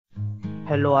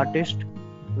Hello artist,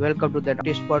 welcome to the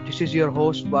eSports. This is your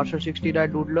host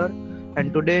Varsha69 Doodler,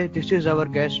 and today this is our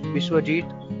guest BIswajit.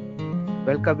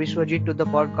 Welcome BIswajit to the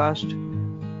podcast.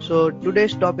 So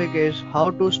today's topic is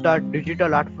how to start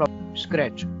digital art from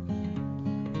scratch.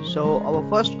 So our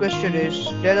first question is,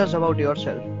 tell us about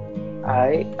yourself.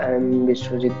 I am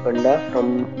BIswajit Panda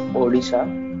from Odisha.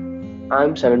 I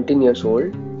am 17 years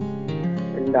old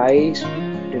and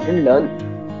didn't learn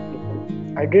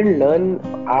I didn't learn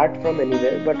art from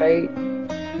anywhere, but I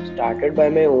started by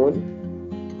my own.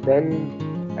 Then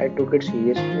I took it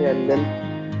seriously and then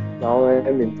now I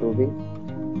am improving.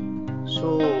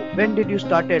 So when did you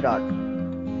started art?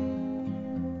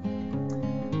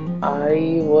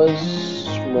 I was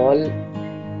small,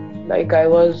 like I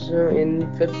was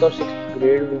in 5th or 6th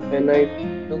grade when I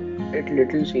took it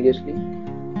little seriously,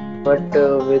 but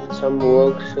with some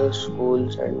works,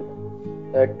 schools and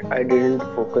that I didn't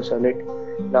focus on it.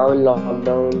 Now in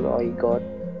lockdown I got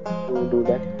to do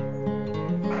that.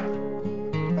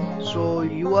 So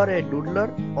you are a doodler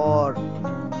or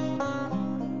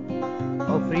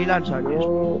a freelance artist?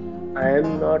 No, I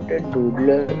am not a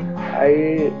doodler.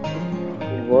 I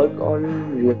work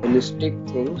on realistic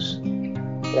things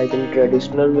like in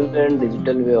traditional way and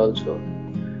digital way also.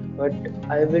 But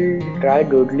I will try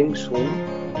doodling soon.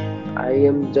 I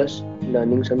am just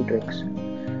learning some tricks.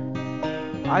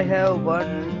 I have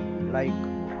one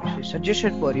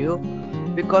suggestion for you,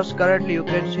 because currently you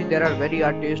can see there are many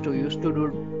artists who used to do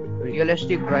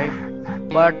realistic drawing,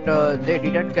 but they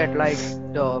didn't get like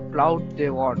the cloud they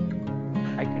want.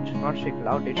 I can not say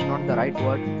cloud, it's not the right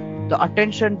word. The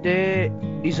attention they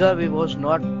deserve it was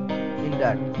not in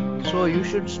that. So you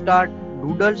should start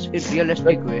doodles in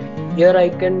realistic way. Here I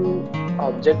can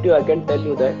object you. I can tell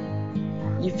you that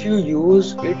if you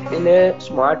use it in a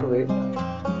smart way,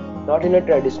 not in a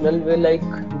traditional way like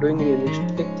doing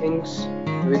realistic things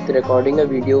with recording a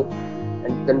video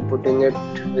and then putting it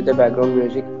with the background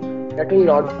music, that will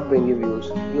not bring you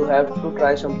views. You have to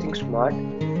try something smart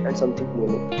and something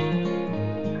unique.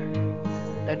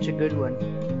 That's a good one.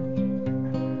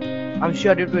 I'm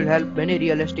sure it will help many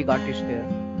realistic artists there.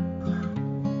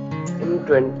 In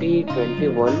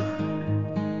 2021,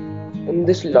 in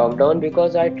this lockdown,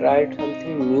 because I tried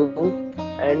something new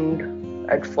and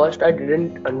at first I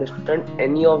didn't understand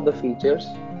any of the features,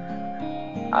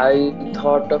 I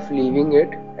thought of leaving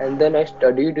it and then I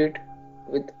studied it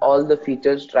with all the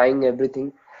features, trying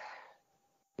everything.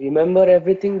 Remember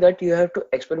everything that you have to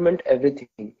experiment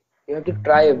everything. You have to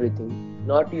try everything.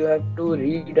 Not you have to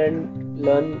read and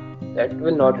learn. That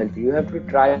will not help you. You have to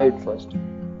try it first.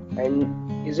 And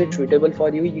is it suitable for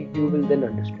you? You will then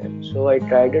understand. So I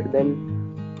tried it. Then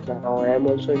now I am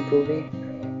also improving.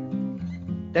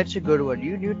 That's a good one.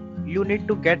 You need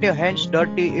to get your hands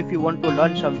dirty if you want to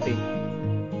learn something.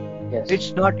 Yes.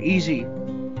 It's not easy.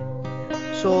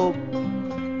 So,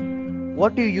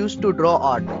 what do you use to draw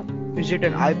art? Is it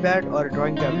an iPad or a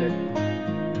drawing tablet?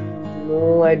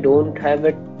 No, I don't have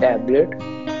a tablet.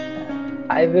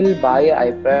 I will buy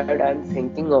an iPad. I'm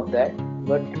thinking of that.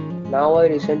 But now I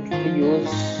recently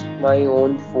use my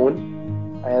own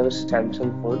phone. I have a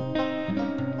Samsung phone.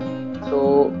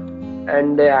 So,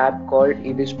 and the app called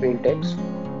eBiz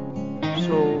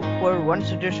So, for one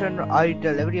suggestion, I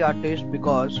tell every artist,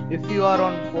 because if you are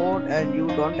on phone and you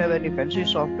don't have any fancy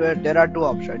software, there are two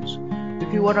options.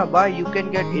 If you wanna buy, you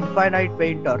can get Infinite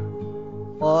Painter,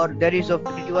 or there is a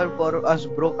free one for us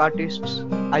broke artists,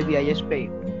 IBIS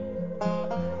Paint.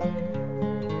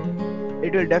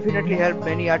 It will definitely help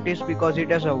many artists because it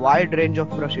has a wide range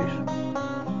of brushes.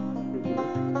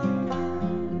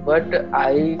 But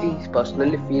I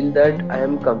personally feel that I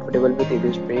am comfortable with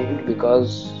eBiz Paint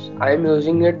because I am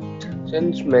using it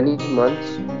since many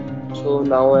months. So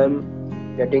now I am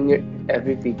getting it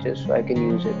every feature so I can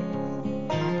use it.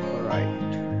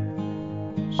 Alright.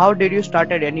 How did you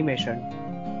started animation?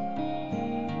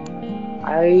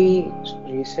 I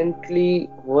recently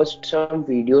watched some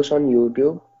videos on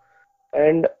YouTube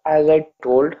and as I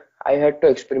told, I had to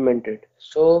experiment it.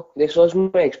 So this was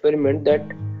my experiment that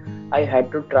I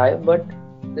had to try, but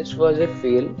this was a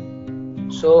fail.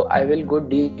 So I will go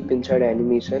deep inside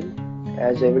animation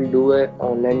as I will do an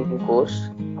online course.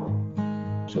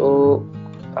 So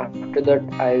after that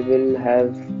I will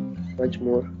have much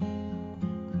more.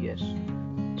 Yes.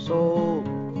 So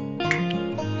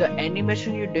the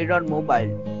animation you did on mobile,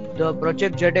 the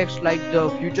Project ZX, like the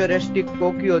futuristic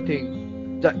Tokyo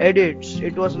thing, the edits,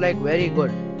 it was like very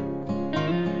good.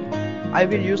 I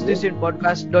will use this in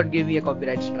podcast. Don't give me a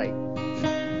copyright strike.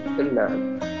 Nah.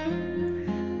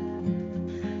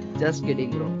 Just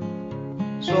kidding, bro.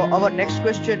 So our next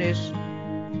question is,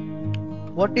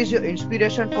 what is your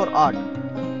inspiration for art?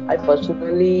 I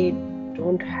personally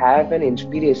don't have an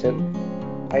inspiration.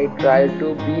 I try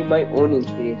to be my own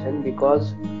inspiration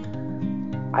because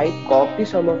I copy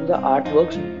some of the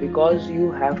artworks because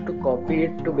you have to copy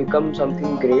it to become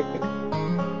something great.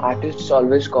 Artists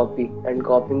always copy, and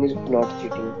copying is not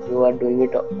cheating. You are doing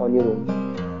it on your own.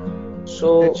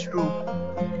 That's So, true.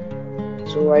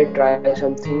 so I try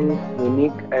something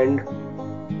unique, and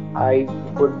I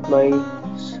put my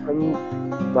some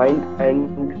mind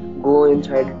and go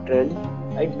inside a trend.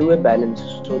 I do a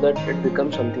balance so that it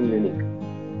becomes something unique.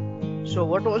 So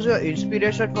what was your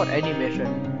inspiration for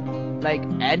animation? Like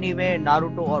anime,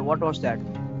 Naruto, or what was that?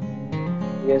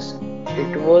 Yes,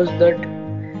 it was that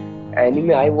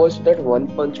anime. I watched that One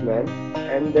Punch Man,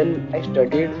 and then I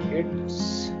studied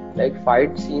its like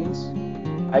fight scenes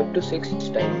 5 to 6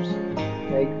 times,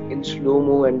 like in slow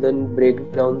mo and then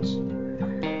breakdowns.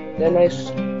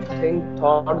 Then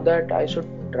thought that I should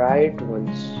try it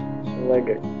once, so I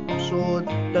did. So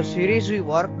the series we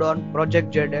worked on,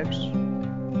 Project ZX,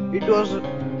 it was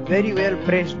very well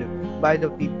praised by the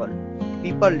people.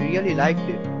 People really liked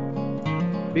it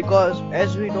because,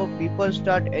 as we know, people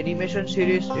start animation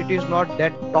series. It is not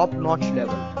that top-notch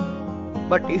level.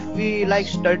 But if we like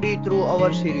study through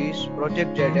our series,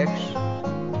 Project ZX,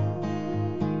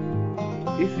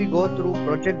 if we go through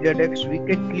Project ZX, we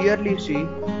can clearly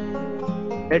see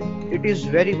that it is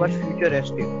very much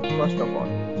futuristic. First of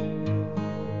all,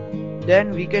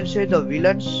 then we can say the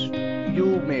villains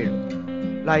you made.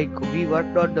 Like we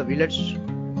worked on the villains,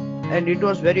 and it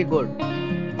was very good.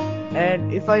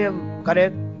 And if I am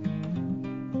correct,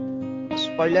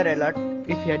 spoiler alert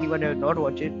if anyone has not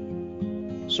watched it.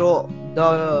 So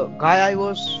the guy I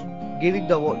was giving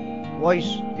the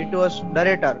voice, it was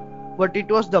narrator, but it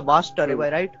was the master. Am Hmm.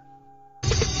 I right?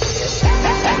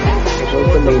 It was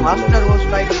So the the main master villain. was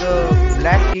like the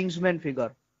Black Kingsman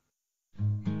figure,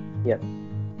 Yeah,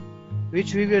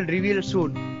 which we will reveal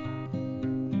soon.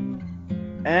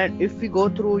 And if we go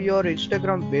through your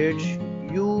Instagram page,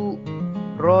 you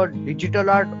draw digital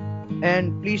art,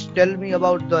 and please tell me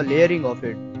about the layering of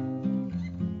it.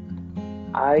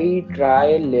 I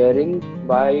try layering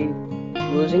by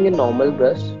using a normal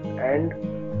brush and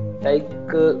like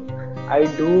I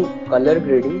do color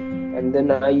grading and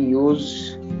then I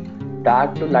use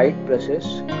dark to light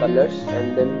brushes colors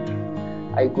and then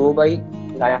I go by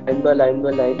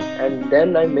line and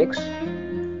then I mix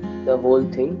the whole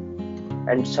thing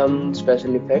and some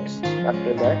special effects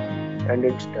after that and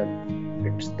it's done.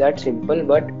 It's that simple,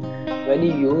 but when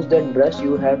you use that brush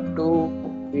you have to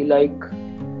be like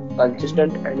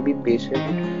consistent and be patient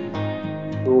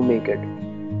to make it.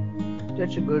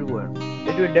 That's a good one.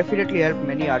 It will definitely help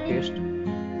many artists.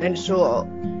 And so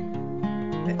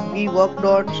we worked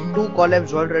on two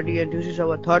collabs already, and this is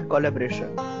our third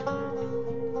collaboration.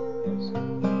 Yes.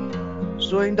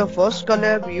 So in the first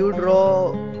collab, you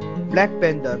draw Black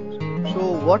Panther.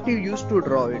 So what you used to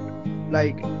draw it?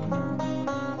 Like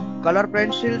color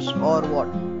pencils or what?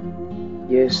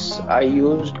 Yes, I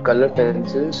used color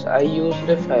pencils. I used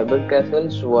a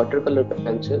Faber-Castell's watercolor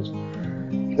pencils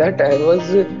that I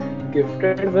was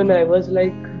gifted when I was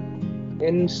like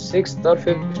in 6th or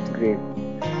 5th grade.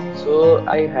 So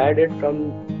I had it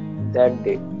from that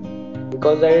day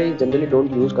because I generally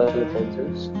don't use color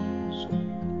pencils. So,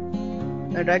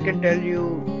 And I can tell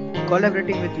you,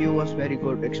 collaborating with you was very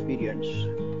good experience.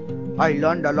 I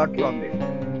learned a lot okay, from it.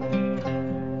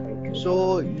 thank you.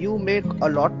 So you make a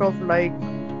lot of like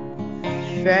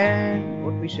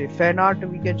fan art,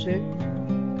 we can say.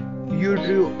 You Yes,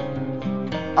 drew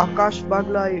Akash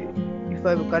Bagla, if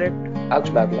I'm correct. Aks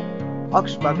Bagla.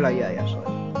 Akash Bagla, yeah,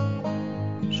 sorry.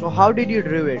 So how did you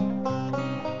draw it?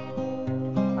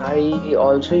 I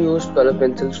also used color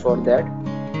pencils for that.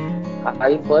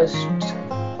 I first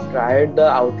tried the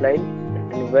outline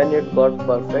and when it got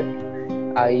perfect,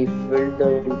 I filled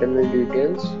the internal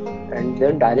details and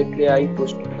then directly I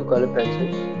pushed to color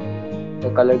pencils,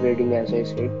 the color grading as I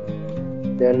said,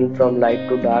 then from light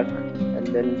to dark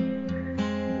and then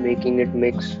making it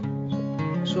mix.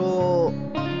 So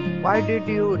why did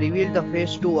you reveal the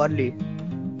face too early?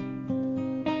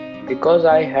 Because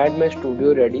I had my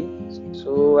studio ready,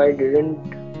 so I didn't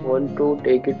want to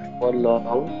take it for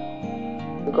long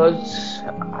because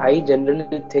I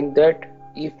generally think that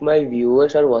if my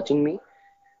viewers are watching me,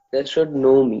 they should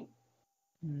know me.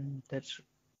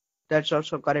 That's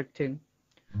also correct thing.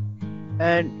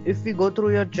 And if we go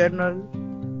through your channel,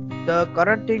 the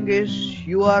current thing is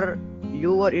you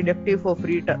were inactive for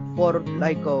for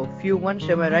like a few months,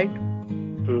 am I right?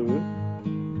 Hmm.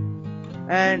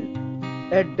 And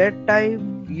at that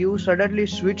time you suddenly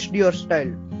switched your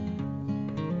style,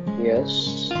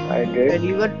 Yes, I did.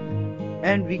 and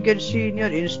And we can see in your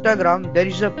Instagram there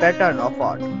is a pattern of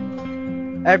art.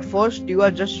 At first you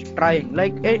are just trying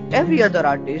like every other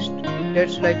artist.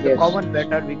 That's like the Yes. common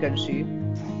pattern we can see,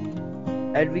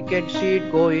 and we can see it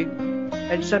going,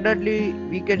 and suddenly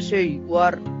we can say you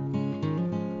are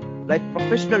like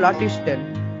professional artist then.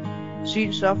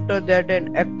 Scenes after that an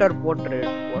actor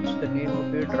portrait. What's the name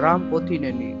of it? Ram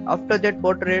Pothineni. After that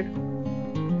portrait,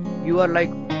 you are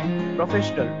like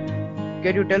professional.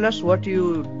 Can you tell us what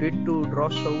you did to draw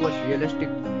so much realistic?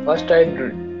 First, I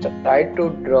tried to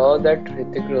draw that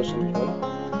Hrithik Roshan's one,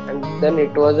 and then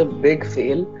it was a big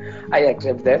fail. I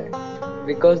accept that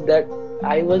because that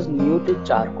I was new to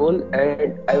charcoal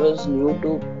and I was new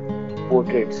to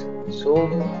portraits. So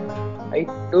I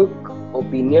took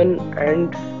opinion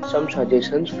and some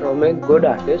suggestions from a good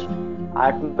artist,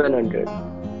 Artman 100.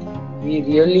 He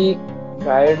really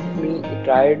tried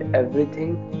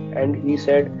everything, and he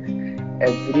said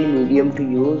every medium to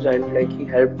use, and like he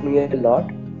helped me a lot.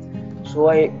 So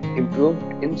I improved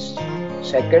in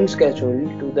second sketch only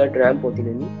to that Ram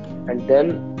Potineni, and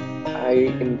then I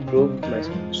improved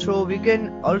myself. So we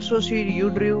can also see you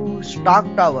drew Stark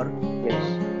Tower.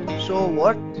 Yes. So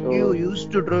what you So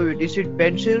used to draw it? Is it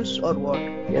pencils or what?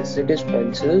 yes, it is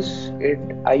pencils. It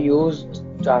I used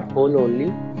charcoal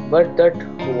only, but that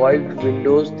white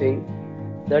windows thing,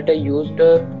 that I used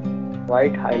a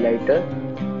white highlighter,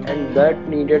 and that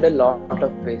needed a lot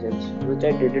of patience, which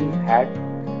I didn't had.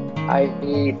 I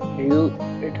drew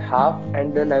it half,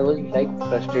 and then I was like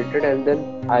frustrated, and then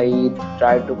I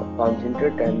tried to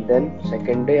concentrate, and then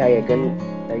second day I again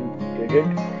like did it.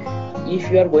 If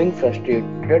you are going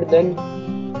frustrated, then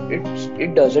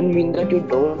it doesn't mean that you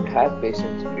don't have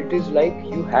patience. It is like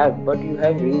you have, but you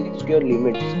have reached your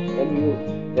limits. Then you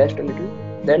rest a little,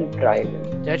 then try again.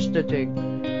 That's the thing.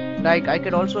 Like I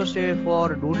can also say for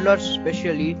doodlers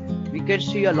especially, we can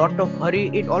see a lot of hurry.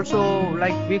 It also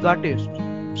like big artists.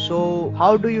 So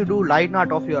how do you do line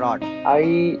art of your art?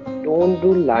 I don't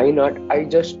do line art. I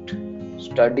just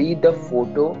study the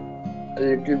photo a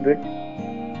little bit.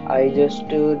 I just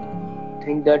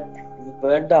think that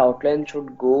where the outline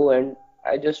should go, and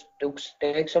I just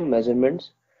take some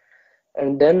measurements,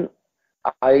 and then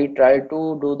I try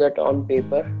to do that on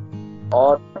paper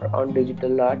or on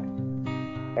digital art.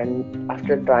 And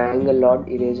after trying a lot,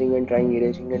 erasing and trying,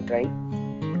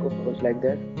 it goes like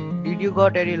that. Did you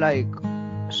got any like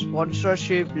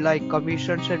sponsorship, like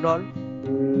commissions and all?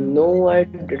 No, I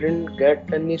didn't get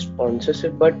any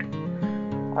sponsorship, but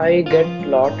I get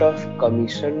lot of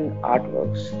commission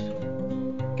artworks.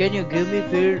 Can you give me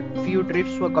few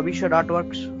tips for commission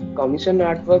artworks? Commission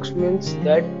artworks means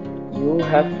that you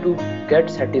have to get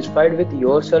satisfied with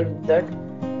yourself that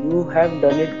you have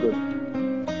done it good.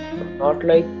 Not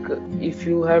like if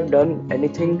you have done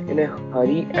anything in a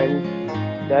hurry and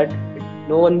that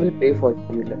no one will pay for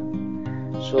you then.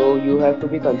 So you have to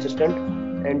be consistent,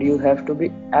 and you have to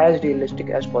be as realistic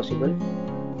as possible,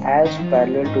 as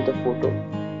parallel to the photo.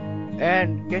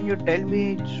 And can you tell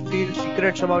me few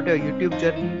secrets about your YouTube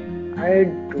journey? I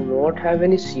do not have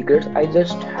any secrets. I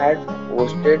just had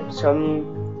posted some,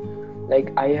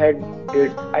 like I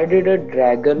did a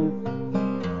dragon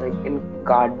like in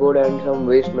cardboard and some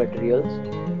waste materials.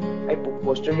 I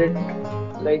posted it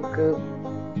like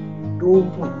too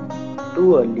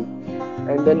too early,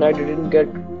 and then I didn't get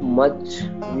much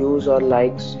views or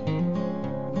likes.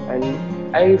 And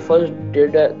I first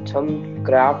did some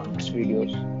crafts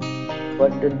videos,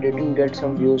 but didn't get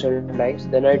some views and likes.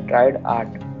 Then I tried art,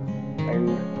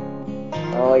 and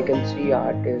now I can see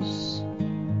art is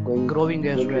going Growing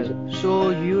as good well. result. So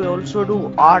you also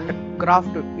do art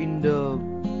craft in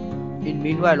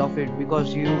meanwhile of it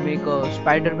because you make a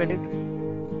Spider-Man it.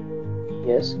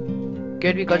 Yes,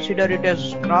 Can we consider it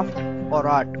as craft or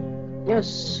art?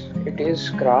 yes, it is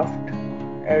craft,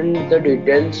 and the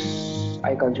details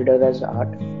I consider as art.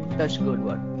 That's good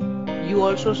one. You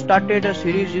also started a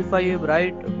series if I am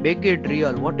right, make it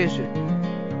real. What is it?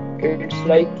 It's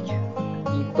like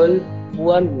people who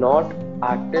are not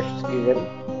artists even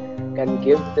can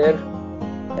give their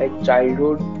like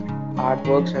childhood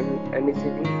artworks and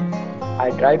anything.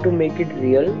 I try to make it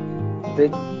real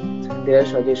with their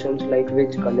suggestions, like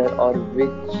which color or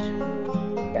which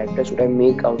character should I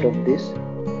make out of this.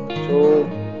 So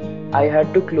I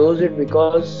had to close it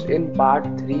because in part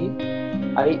 3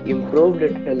 I improved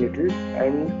it a little,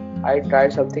 and I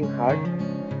tried something hard,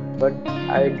 but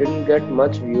I didn't get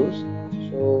much views.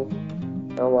 So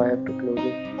now I have to close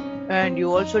it. And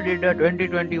you also did a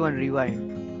 2021 rewind.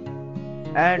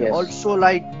 And Yes. also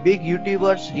like big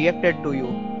YouTubers reacted to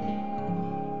you.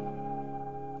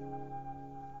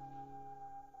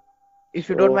 If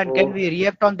you don't mind, can So we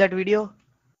react on that video?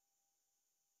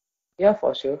 Yeah,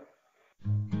 for sure.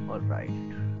 Alright.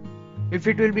 If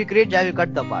it will be cringe, I will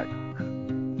cut the part.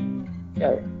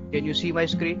 Yeah. Can you see my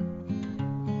screen?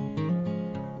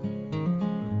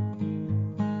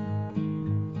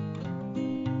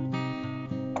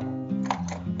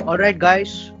 Alright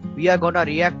guys, we are gonna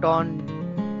react on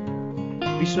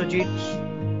BIswajit's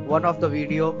one of the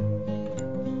video.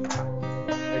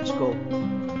 Let's go.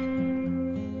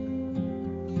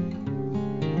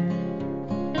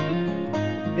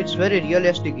 It's very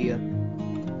realistic here.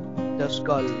 The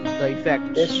skull, the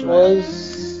effects. This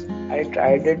was... I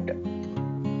tried it.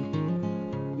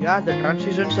 Yeah, the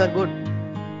transitions are good.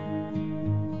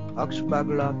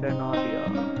 Axpagla Fenaria.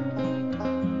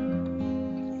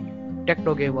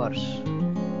 Techno gamers.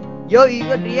 Yo,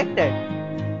 even reacted.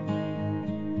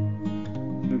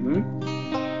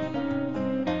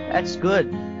 That's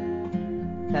good.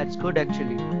 That's good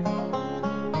actually.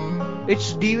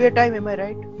 It's DV time, am I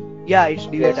right? Yeah, it's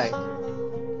DV Yes. time.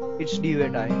 It's DV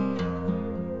time.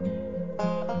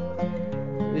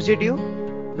 Is it you?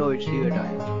 No, it's DV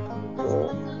time. So,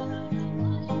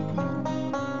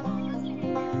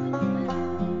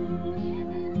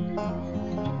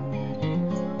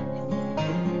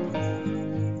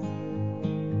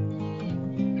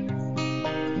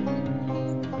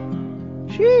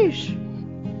 Sheesh.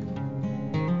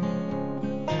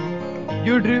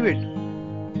 You drew it.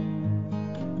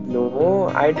 no,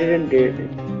 I didn't did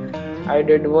it. I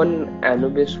did one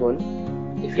Anubis one,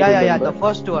 if you Yeah, remember. the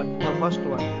first one. The first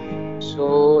one. So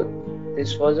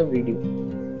this was a video.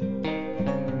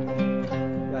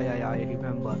 Yeah, I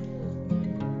remember.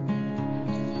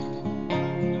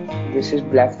 This is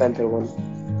Black Panther one.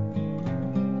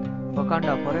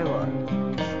 Wakanda forever.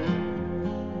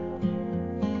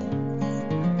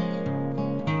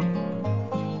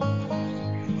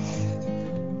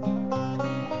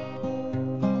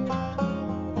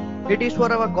 It is for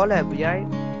our collab, yeah?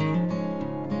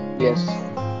 Yes.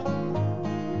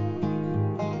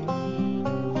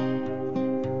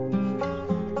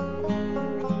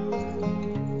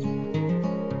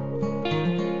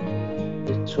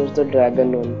 This was the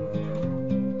dragon one.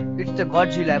 It's the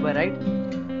Godzilla, am I right?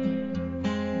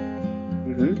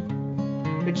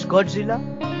 It's Godzilla?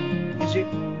 Is it?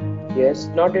 Yes,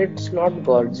 it's not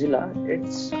Godzilla,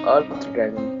 it's Earth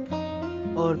Dragon.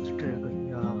 Earth Dragon,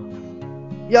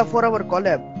 yeah. Yeah, for our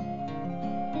collab.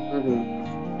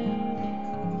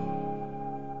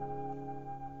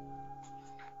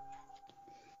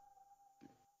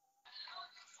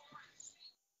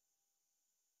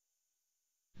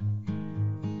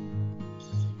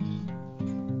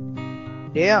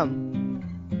 Damn.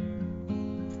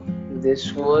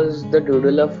 This was the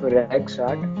doodle of Rex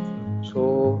art,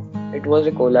 so it was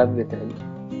a collab with him.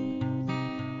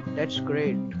 That's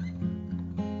great.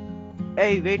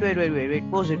 Hey, wait.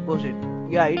 Pause it.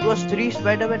 Yeah, it was 3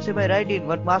 Spider-Mans, am I right, in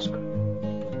one mask?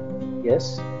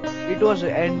 Yes. It was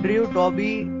Andrew,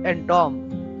 Toby, and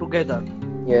Tom together.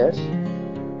 Yes.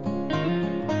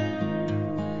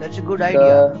 That's a good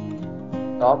idea.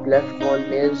 The top left one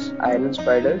is Iron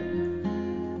Spider,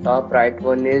 top right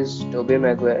one is Tobey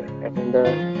Maguire, and the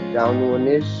down one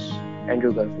is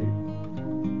Andrew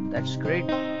Garfield. That's great.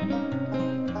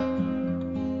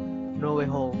 No Way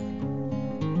Home.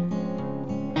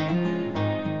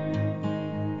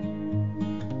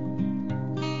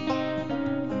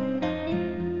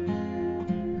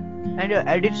 And your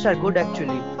edits are good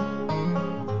actually.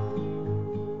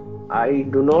 I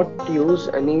do not use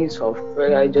any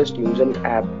software, I just use an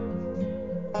app.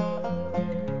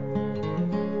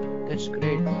 That's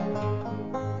great.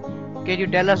 Can you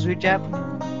tell us which app?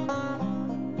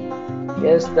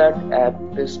 Yes, that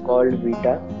app is called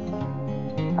Vita.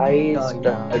 I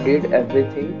studied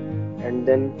everything and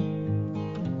then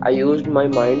I used my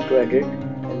mind to edit,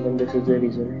 and then this is the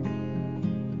result.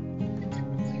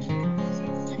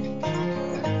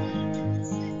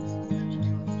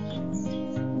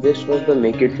 This was the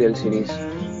Make It Real series.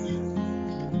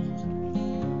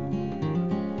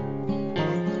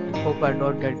 Hope I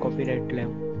don't get copyright claim.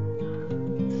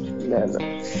 No.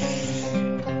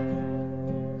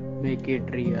 Make it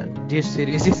real. This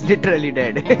series is literally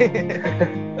dead.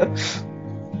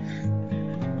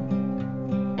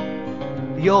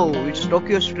 Yo, it's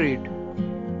Tokyo Street.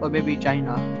 Or maybe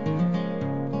China.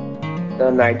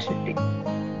 The Night City.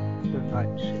 The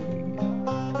Night City.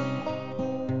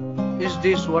 Is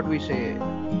this what we say?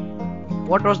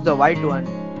 What was the white one?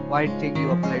 White thing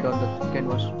you applied on the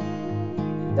canvas?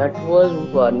 That was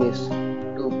varnish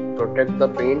to protect the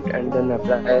paint and then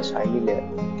apply a shiny layer.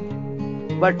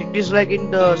 But it is like in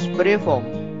the spray form,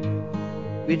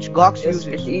 which Gox Yes,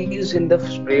 uses. it is in the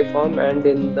spray form and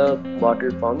in the bottle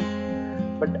form,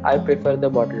 but I prefer the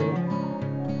bottle one.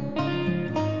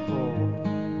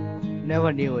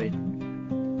 Never knew it.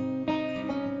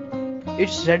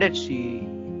 It's ZHC.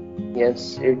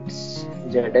 Yes, it's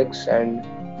ZX and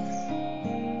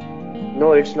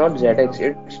no, it's not ZX.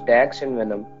 It's Dax and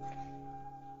Venom.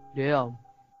 Yeah.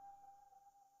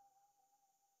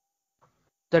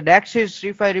 The Dax is,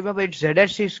 if I remember, it's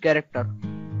ZHC's character.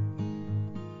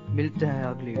 मिलते हैं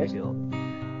अगली Yes, video.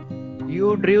 You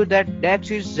drew that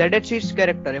Dax is ZHC's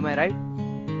character, am I right?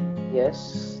 yes.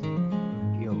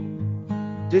 Yo.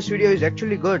 This video is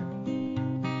actually good.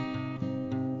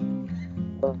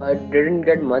 But didn't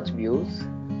get much views.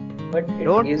 But it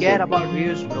Don't is care okay. about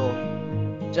views, bro.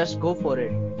 Just go for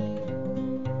it.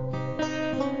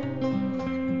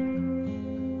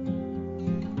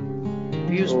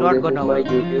 Views So not this gonna is my work.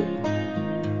 YouTube.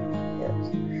 Yes.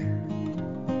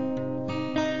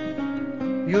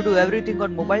 You do everything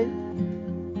on mobile?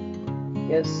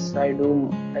 Yes, I do.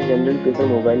 I generally prefer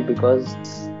mobile because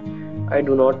I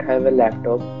do not have a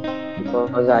laptop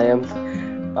because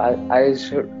I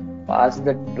should pass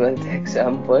the 12th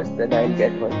exam first, then I'll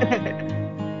get one.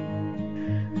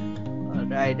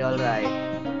 Alright.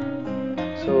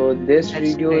 So this That's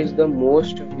video great. is the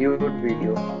most viewed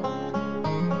video.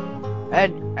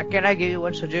 And can I give you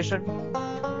one suggestion?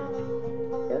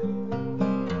 Yeah.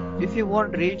 If you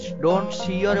want reach, don't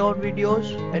see your own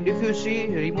videos, and if you see,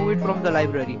 remove it from the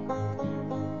library.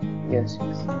 Yes,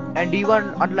 yes. And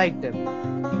even unlike them.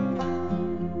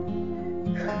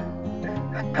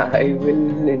 I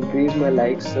will increase my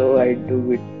likes, so I do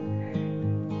it.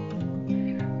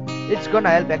 It's gonna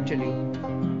help actually.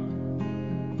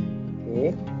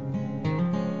 Okay.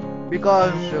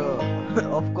 Because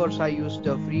of course I used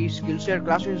the free Skillshare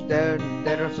classes. There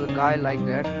is a guy like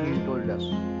that. He told us,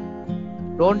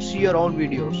 don't see your own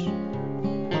videos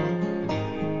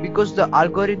because the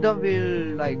algorithm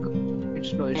will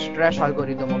it's trash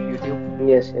algorithm of YouTube.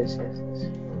 Yes.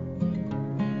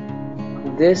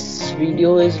 This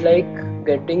video is like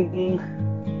getting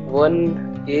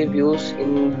 1K views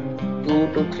in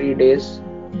 2 to 3 days,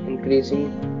 increasing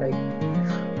like.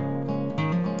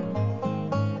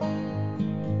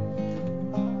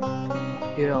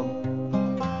 Yeah.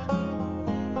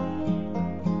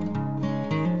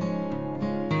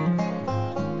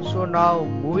 So now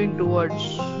moving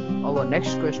towards our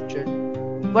next question.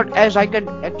 But as I can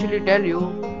actually tell you,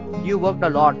 you worked a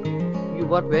lot. You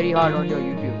worked very hard on your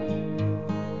YouTube.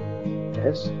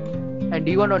 Yes. And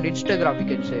even on Instagram, we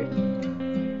can say.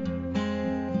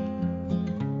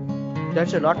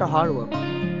 That's a lot of hard work.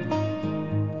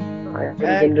 I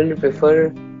generally prefer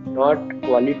not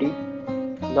quantity,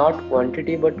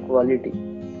 but quality.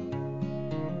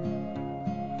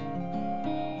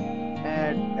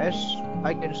 And as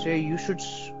I can say, you should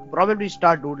probably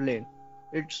start doodling.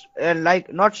 It's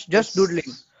like not just doodling,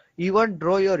 Yes. even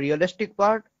draw your realistic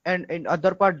part, and in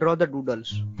other part draw the doodles.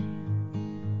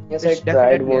 Yes, I It's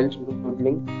tried definitely once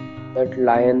doodling that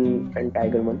lion and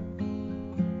tiger one.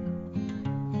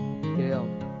 yeah.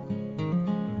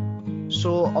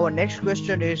 So our next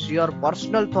question is your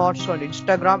personal thoughts on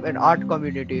Instagram and art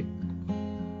community.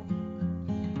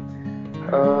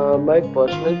 My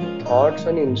personal thoughts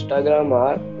on Instagram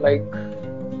are like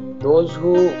those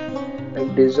who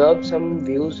deserve some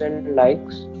views and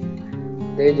likes,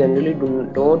 they generally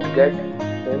don't get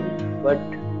them, but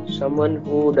someone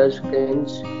who does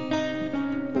cringe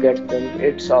gets them.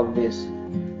 It's obvious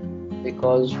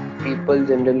because people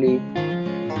generally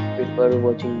prefer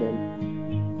watching them.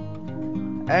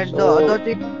 And the So other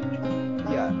thing,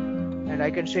 yeah, and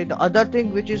I can say the other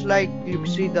thing which is like you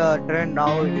see the trend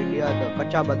now in India, the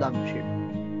kacha badam shit.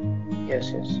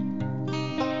 yes.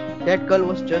 That girl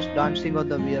was just dancing on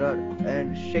the mirror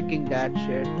and shaking that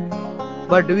shit.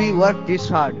 But we worked this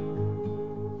hard.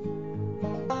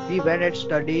 We went at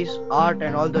studies, art,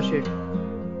 and all the shit.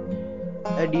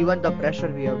 And even the pressure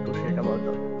we have to shit about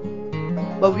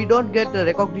them. But we don't get the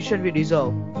recognition we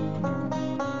deserve.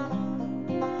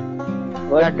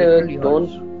 But That literally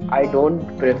hurts. I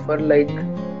don't prefer like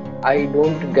I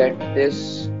don't get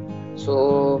this,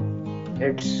 so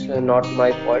it's not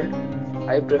my fault.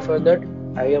 I prefer that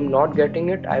I am not getting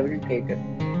it, I will take it.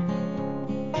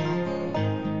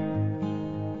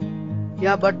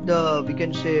 Yeah, but we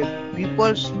can say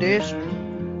people's taste,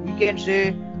 we can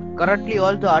say currently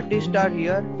all the artists are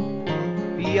here.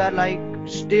 We are like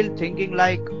still thinking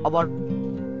like about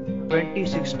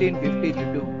 2016, 15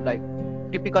 YouTube, like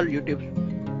typical YouTube,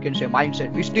 you can say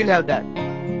mindset. We still have that.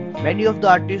 Many of the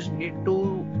artists need to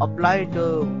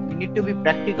we need to be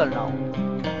practical now.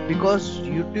 Because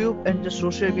YouTube and the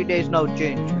social media is now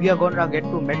changed. We are gonna get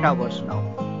to metaverse now.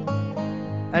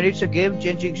 And it's a game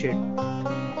changing shit.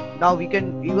 Now we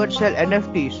can even sell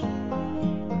NFTs.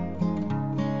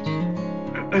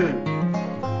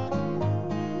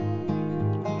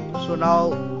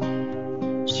 now,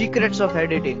 secrets of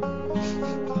editing.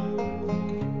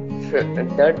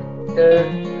 That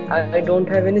I don't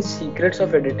have any secrets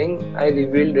of editing. I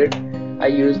revealed it. I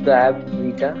use the app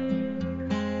Vita.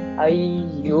 I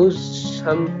use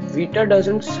some Vita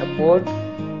doesn't support.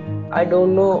 I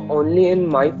don't know, only in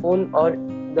my phone or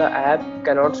the app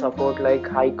cannot support like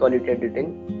high quality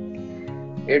editing.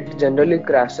 It generally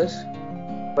crashes,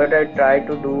 but I try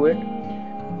to do it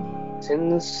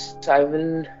since I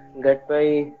will get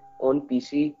my own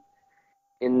PC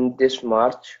in this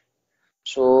March.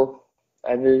 So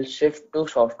I will shift to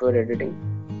software editing.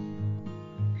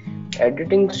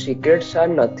 Editing secrets are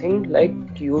nothing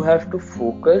like you have to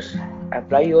focus,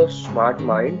 apply your smart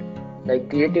mind, like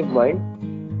creative mind.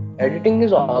 Editing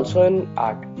is also an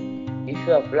art. If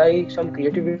you apply some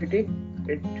creativity,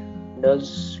 it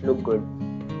does look good.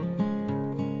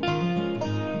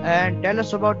 And tell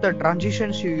us about the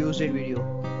transitions you use in video.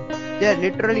 They are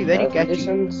literally very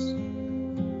catchy.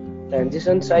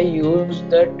 Transitions I use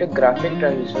that graphic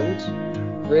transitions,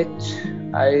 which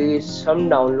I some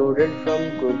downloaded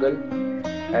from Google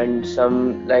and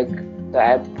some like the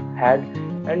app had,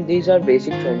 and these are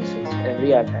basic transitions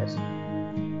every app has.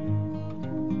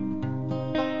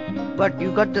 But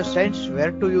you got the sense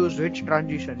where to use which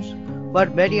transitions.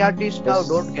 But many artists now Yes,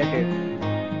 don't get it.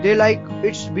 They like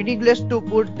it's meaningless to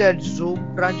put that zoom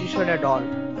transition at all.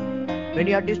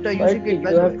 Many artists are using but it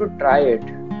you well. have to try it.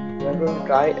 You have to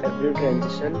try every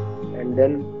transition and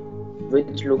then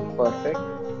which look perfect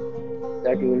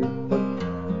that you will put.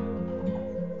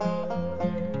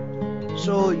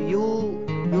 So you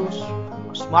use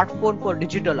smartphone for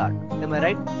digital art, am I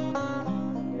right?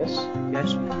 Yes.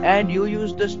 Yes. And you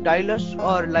use the stylus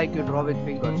or like you draw with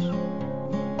fingers?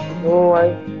 No,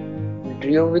 I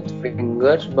drew with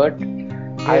fingers, but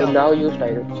I Yeah. now use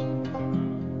stylus.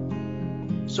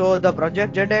 So the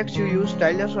Project ZX you use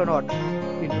stylus or not?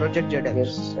 In Project ZX?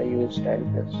 Yes, I use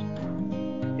stylus.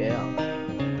 Yeah.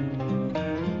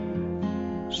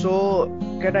 So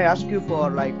can I ask you for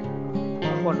like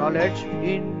for knowledge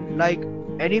in like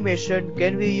animation?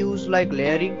 Can we use like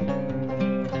layering?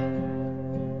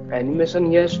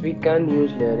 Animation, yes, we can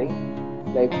use layering.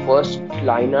 Like first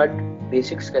line art,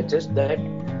 basic sketches that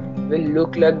will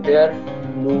look like they are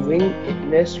moving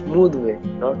in a smooth way,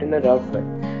 not in a rough way.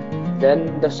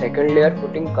 Then the second layer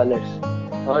putting colors,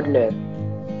 third layer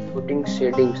putting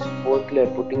shadings, fourth layer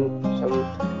putting some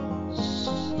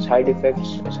side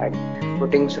effects,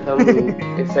 putting some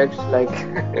effects like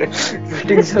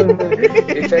putting some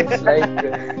effects like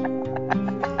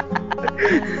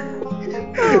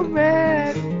Oh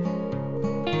man.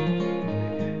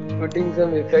 putting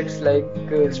some effects like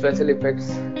special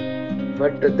effects.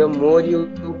 But the more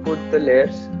you put the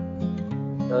layers,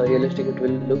 realistic it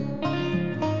will look.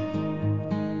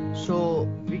 So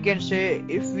we can say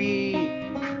if we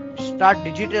start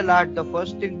digital art, the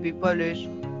first thing people is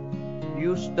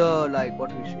use the like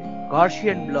what we say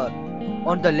Gaussian blur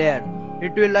on the layer.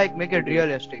 It will like make it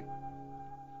realistic.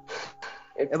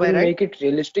 It Am I will right? make it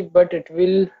realistic, but it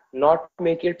will not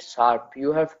make it sharp.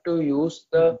 You have to use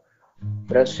the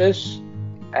brushes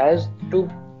as to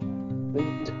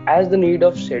as the need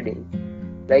of shading.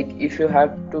 Like if you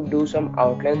have to do some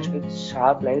outlines with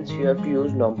sharp lines, you have to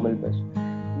use normal brush.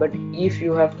 But if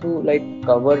you have to like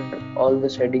cover all the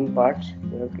shading parts,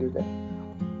 you have to use that.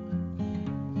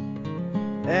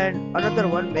 And another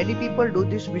one, many people do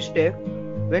this mistake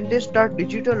when they start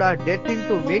digital art. They think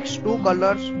to mix two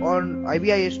colors on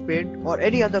IBIS Paint or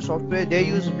any other software. They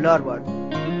use blur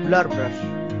brush,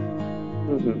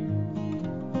 Mhm.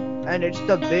 and it's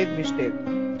the big mistake.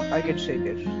 I can say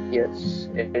this. Yes,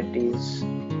 it is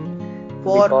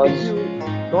For if because you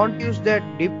don't use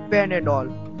that dip pen at all,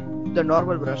 the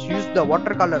normal brush, use the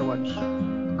watercolor ones,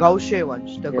 Gaussian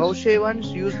ones. The yes, Gaussian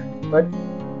ones use. but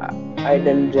I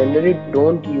generally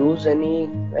don't use any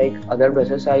like other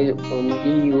brushes. I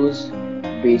only use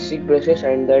basic brushes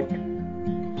and that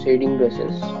shading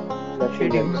brushes, nothing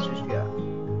Shading else. brushes, yeah.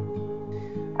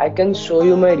 I can show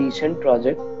you my recent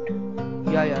project.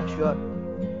 Yeah, yeah, sure.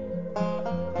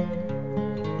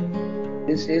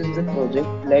 This is the project.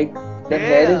 Like the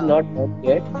hair is Yeah, not done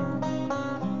yet,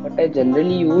 but I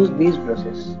generally use these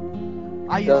brushes.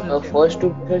 I use the The same. first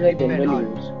two brushes I Dip and generally all.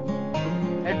 use.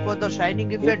 And for the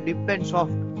shining If effect, dip and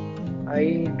soft.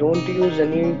 I don't use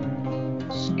any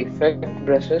effect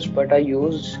brushes, but I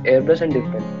use airbrush and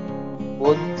dip pen.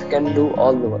 Both can do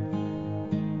all the work.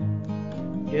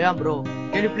 Yeah, bro.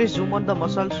 Can you please zoom on the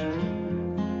muscles?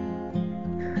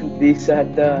 These are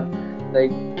the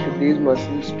like these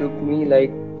muscles took me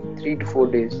like 3 to 4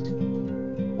 days,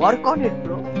 Work on it,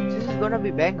 bro. This is gonna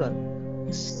be banger.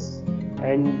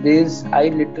 and this I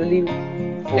literally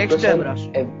focus Texture on brush.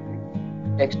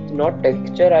 not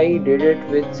texture. I did it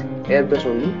with airbrush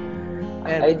only.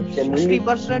 I Airbrush. generally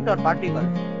 60% or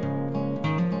particle?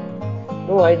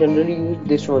 no, I generally use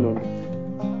this one only.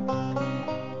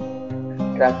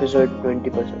 Trapezoid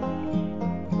 20%.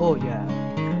 Oh yeah.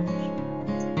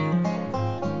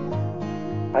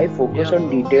 I focus Yeah, on bro.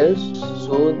 details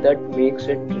so that makes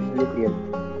it look real.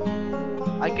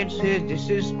 I can say this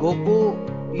is Goku.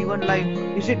 Even like,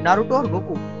 is it Naruto or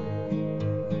Goku?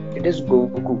 It is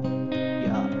Goku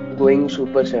Yeah, going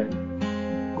Super Saiyan.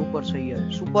 Super Saiyan.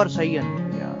 Super Saiyan.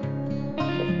 Yeah,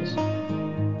 Yes,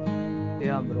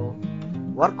 yeah, bro.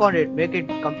 Work on it. Make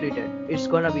it completed. It's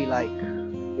gonna be like.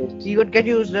 yes, Even can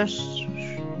you just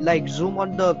like zoom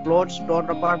on the clothes torn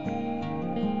apart,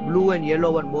 blue and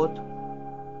yellow one both?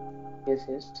 yes,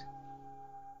 yes.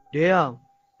 Damn.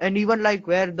 And even like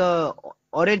where the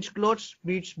orange clothes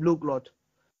meets blue cloth.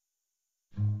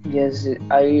 Yes,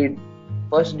 I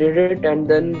first did it and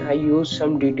then I used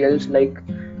some details like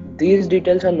these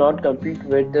details are not complete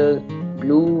where the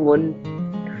blue one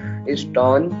is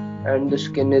torn and the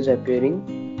skin is appearing.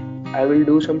 I will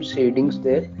do some shadings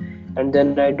there and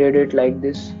then I did it like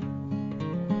this.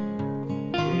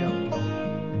 Damn, bro.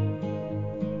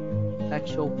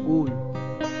 That's so cool.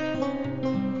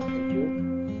 Thank you.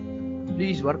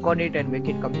 Please work on it and make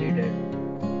it completed.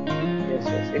 Yes,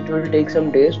 yes. It will take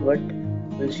some days, but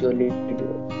we'll surely do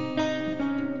it.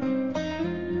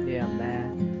 Yeah,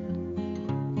 man.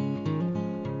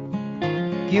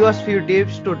 Give us few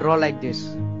tips to draw like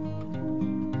this.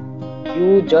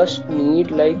 You just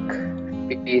need like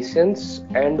patience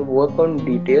and work on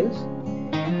details.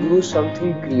 Use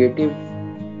something creative,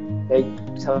 like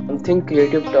something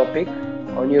creative topic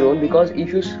on your own because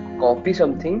if you copy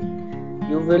something,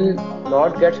 you will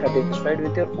not get satisfied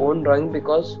with your own drawing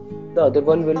because the other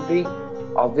one will be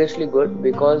obviously good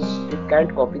because you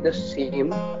can't copy the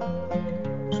same.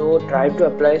 So try to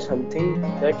apply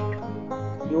something that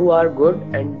you are good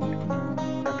and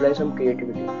apply some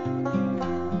creativity.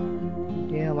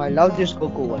 Damn, I love this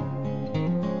Goku one.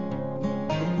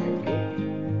 Thank you.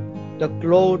 The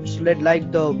clothes led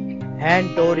like the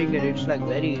hand touring and it's like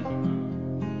very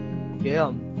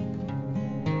damn.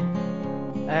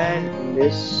 And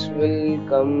This will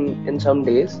come in some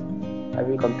days. I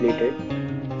will complete it.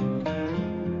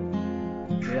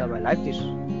 yeah, I like this.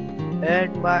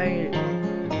 And my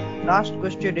last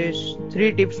question is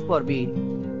three tips for me.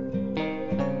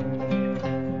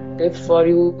 Tips for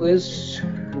you is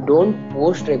don't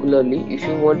post regularly. If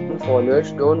you want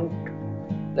followers, don't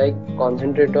like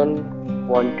concentrate on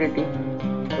quantity,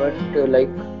 but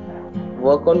like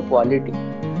work on quality.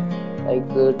 Like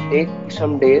take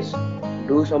some days,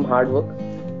 do some hard work,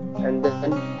 and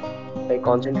then like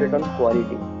concentrate on quality,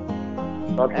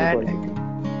 not on And quantity.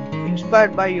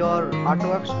 inspired by your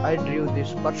artworks, I drew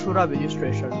this Parshurab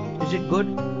illustration. Is it good?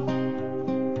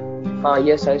 Ah,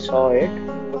 yes, I saw it.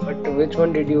 But which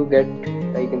one did you get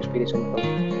like inspiration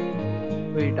from?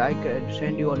 Wait, I can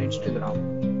send you on Instagram.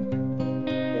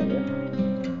 Yeah, yeah.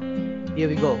 Here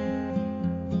we go.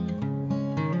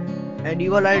 And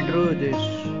even I drew this.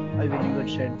 I will even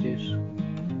send this.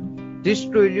 These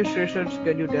two illustrations,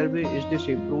 can you tell me, is this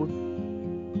improved?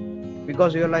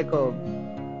 Because you're like a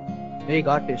big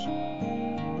artist.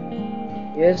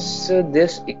 Yes,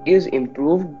 this is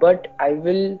improved, but I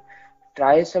will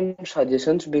try some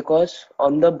suggestions because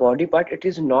on the body part it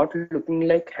is not looking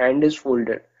like hand is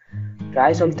folded.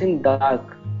 Try something dark,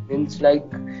 means like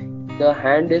the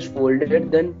hand is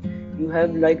folded, then you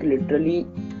have like literally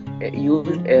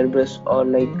used airbrush or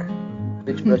like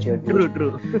which brush you have True, used.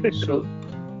 true, So true.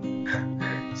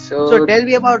 So so tell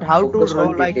me about how to focus draw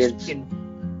on like details. skin.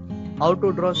 How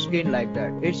to draw skin like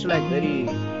that. It's like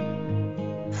very,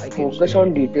 I can Focus say.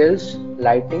 on details,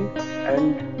 lighting,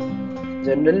 and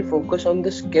generally focus on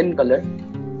the skin color.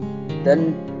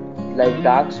 Then like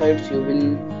dark sides you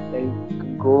will like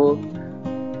go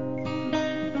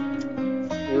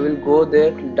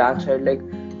there to dark side, like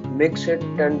mix it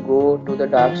and go to the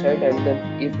dark side, and then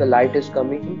if the light is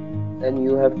coming then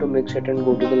you have to mix it and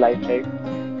go to the light side.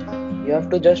 You have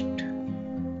to just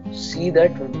see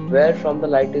that where from the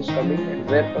light is coming and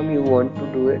where from you want to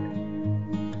do it,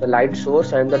 the light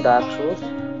source and the dark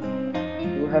source.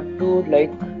 You have to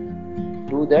like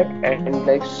do that and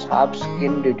like sharp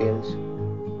skin details.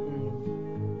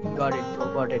 Got it, bro.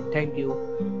 Got it. Thank you.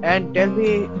 And tell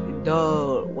me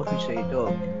the what we say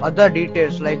the other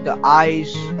details like the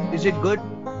eyes. Is it good?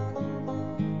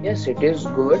 Yes, it is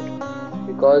good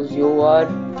because you are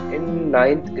in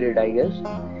ninth grade, I guess.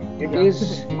 It Yeah.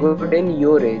 is good in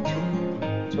your age.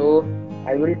 So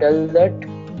I will tell that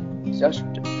just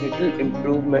little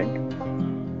improvement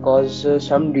cause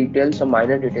some details, some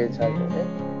minor details are there.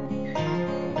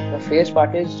 The face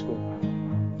part is good.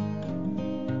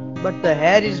 But the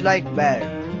hair is like bad.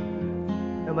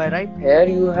 Am I right? Here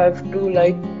you have to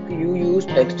like you use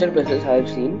texture brushes I have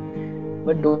seen,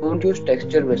 but don't use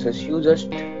texture brushes. You just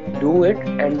do it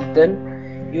and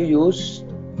then you use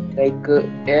like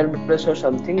airbrush or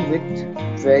something with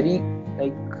very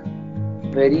like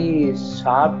very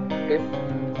sharp tip,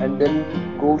 and then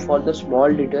go for the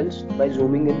small details by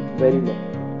zooming in very low.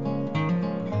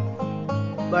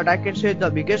 But I can say the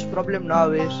biggest problem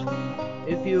now is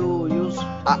if you use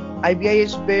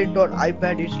IBIS Paint on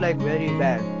iPad, it's like very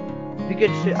bad. We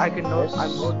can say I'm Yes,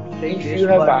 not saying if this, you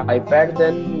have but iPad,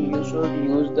 then you should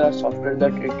use the software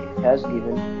that it has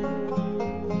given.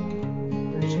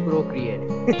 it's Procreate.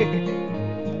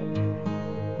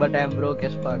 But I'm broke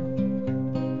as fuck.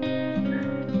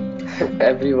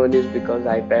 Everyone is, because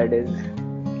iPad is.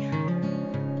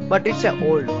 But it's an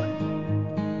old one.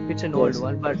 It's an old Yes,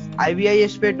 one. it But is.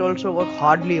 IBIS Paint also work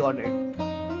hardly on it.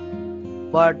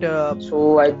 But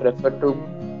So I prefer to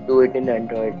do it in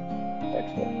Android.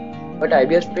 That's why. But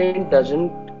IBS Paint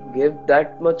doesn't give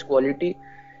that much quality.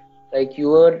 Like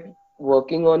you are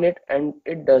working on it, and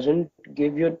it doesn't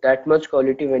give you that much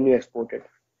quality when you export it.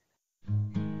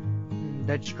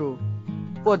 that's true.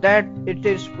 For that, it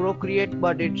is Procreate,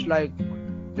 but it's like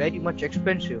very much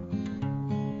expensive.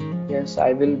 Yes,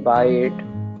 I will buy it.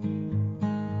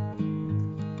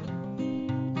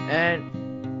 And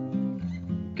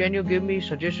can you give me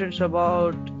suggestions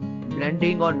about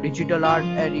blending on digital art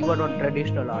and even on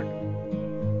traditional art?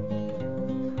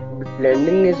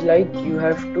 Blending is like you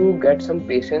have to get some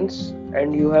patience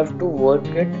and you have to work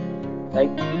it like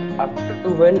up to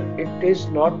when it is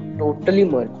not totally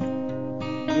merged.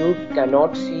 You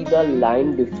cannot see the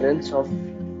line difference of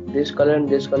this color and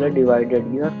this color divided.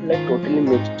 You have to like totally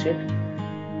mix it.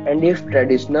 And if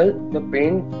traditional, the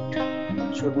paint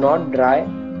should not dry.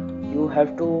 You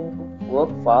have to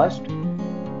work fast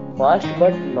but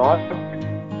not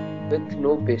with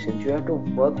no patience. You have to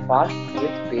work fast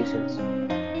with patience.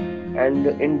 And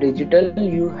in digital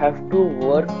you have to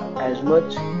work as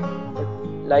much,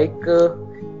 like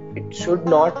it should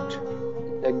not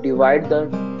like divide the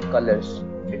colors.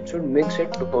 It should mix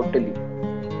it totally.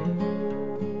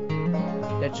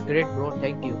 That's great, bro.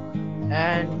 Thank you.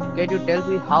 And can you tell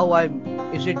me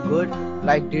is it good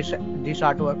like this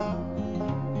artwork?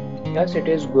 Yes, it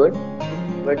is good,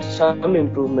 but some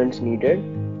improvements needed.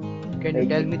 Can you Like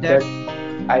tell me that?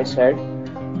 that I said,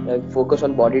 like focus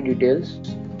on body details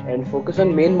and focus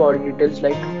on main body details,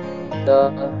 like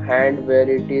the hand where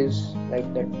it is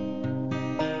like that.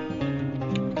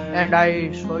 And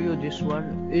I show you this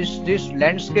one. Is this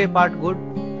landscape art good?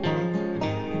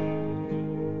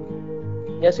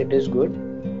 Yes, it is good.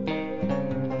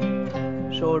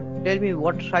 So tell me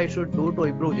what I should do to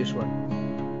improve this one.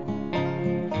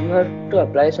 You have to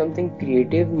apply something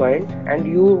creative mind, and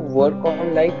you work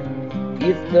on like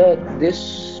if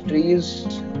this tree is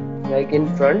like in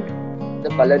front, the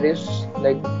color is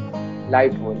like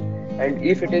light one, and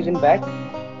if it is in back,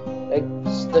 like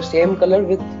the same color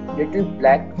with little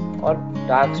black or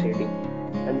dark shading,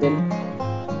 and then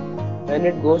when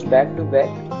it goes back to back,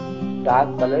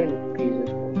 dark color increases.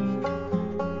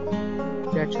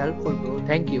 That's helpful, bro.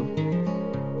 Thank you.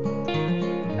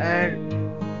 And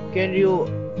can you?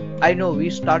 I know we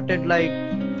started like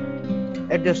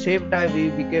at the same time we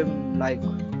became like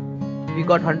we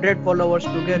got 100 followers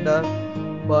together,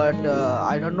 but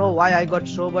I don't know why I got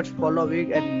so much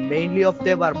following, and mainly of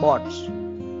them are bots.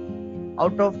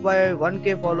 Out of my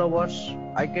 1k followers,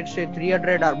 I can say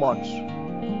 300 are bots.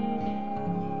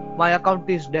 My account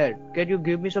is dead. Can you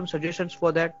give me some suggestions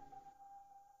for that?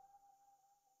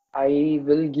 I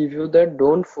will give you that.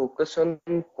 Don't focus on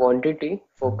quantity,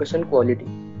 focus on quality.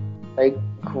 Like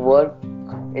work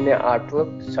in an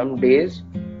artwork some days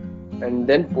and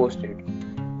then post it.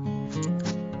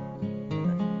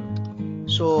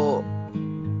 So,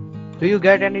 do you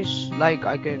get any like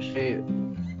I can say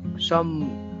some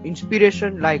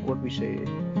inspiration, like what we say?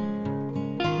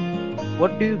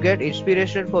 What do you get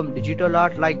inspiration from digital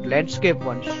art, like landscape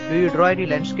ones? Do you draw any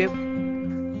landscape?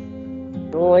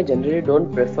 No, I generally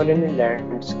don't prefer any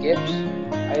landscapes.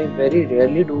 I very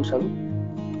rarely do some,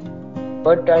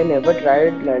 but I never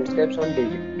tried landscapes on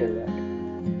digital art.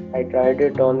 I tried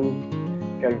it on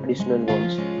traditional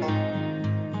ones.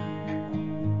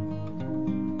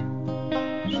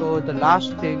 So the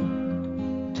last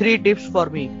thing, 3 tips for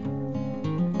me.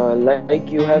 Like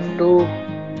you have to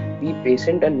be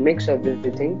patient and mix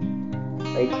everything.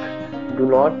 Like do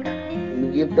not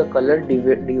leave the color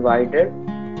divided.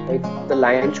 Like the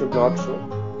line should not show.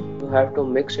 You have to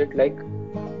mix it like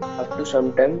up to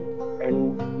some time,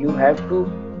 and you have to,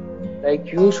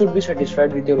 like, you should be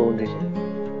satisfied with your own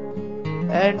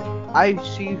result. And I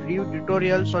see few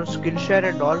tutorials on Skillshare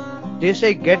and all. They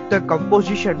say get the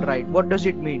composition right. What does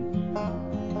it mean?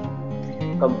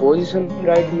 Composition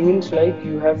right means like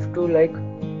you have to like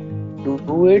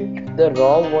do it the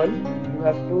raw one. You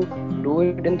have to do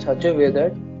it in such a way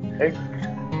that it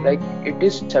it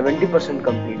is 70%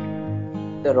 complete.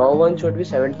 The raw one should be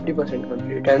 70%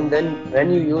 complete, and then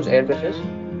when you use airbrushes,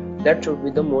 that should be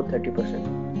the more 30%.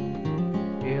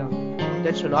 Yeah,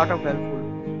 that's a lot of helpful.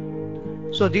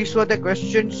 So these were the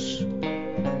questions,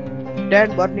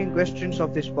 10 burning questions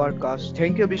of this podcast.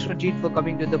 Thank you, Biswajit, for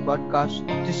coming to the podcast.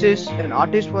 This is an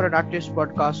Artist for an Artist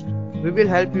podcast. We will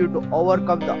help you to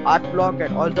overcome the art block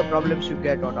and all the problems you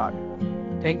get on art.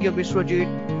 Thank you, Biswajit.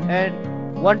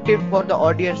 And one tip for the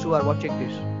audience who are watching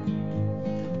this.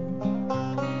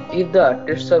 If the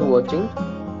artists are watching,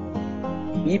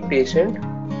 be patient,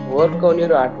 work on your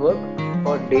artwork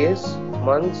for days,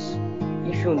 months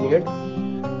if you need,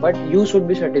 but you should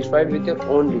be satisfied with your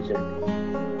own result.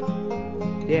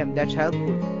 Damn, that's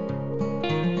helpful.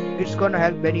 It's gonna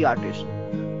help many artists.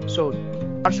 So,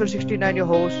 Marshall69, your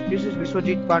host. This is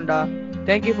Biswajit Panda.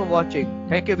 Thank you for watching.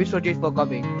 Thank you, Biswajit, for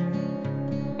coming.